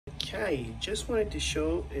Okay, just wanted to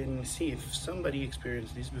show and see if somebody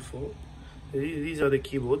experienced this before. These are the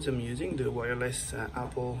keyboards I'm using, the wireless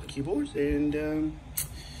Apple keyboards, and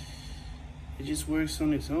it just works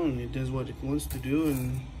on its own. It does what it wants to do,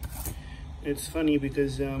 and it's funny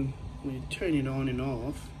because when you turn it on and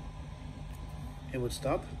off, it would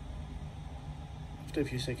stop after a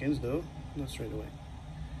few seconds, though not straight away.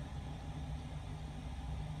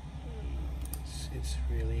 It's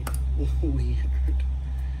really weird.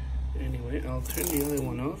 Anyway, I'll turn the other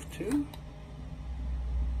one off too.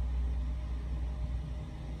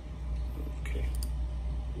 Okay.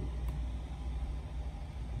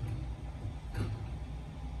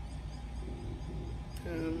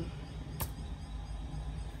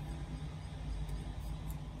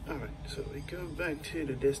 All right, so we go back to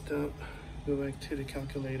the desktop, go back to the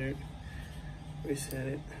calculator, reset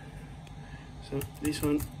it. So this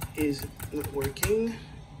one is not working.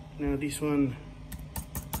 Now this one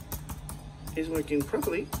is working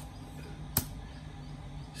properly.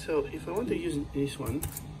 So if I want to use this one,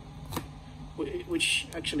 which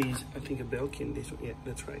actually is, I think, a Belkin, this one, yeah,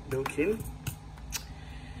 that's right, Belkin.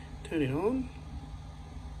 Turn it on.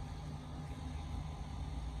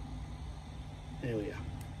 There we are.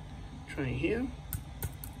 Try here.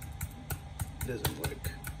 Doesn't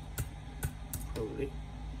work. Probably.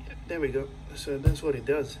 Yeah, there we go. So that's what it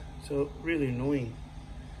does. So really annoying.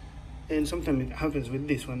 And sometimes it happens with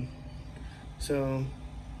this one. So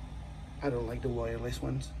I don't like the wireless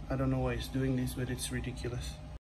ones. I don't know why it's doing this, but it's ridiculous.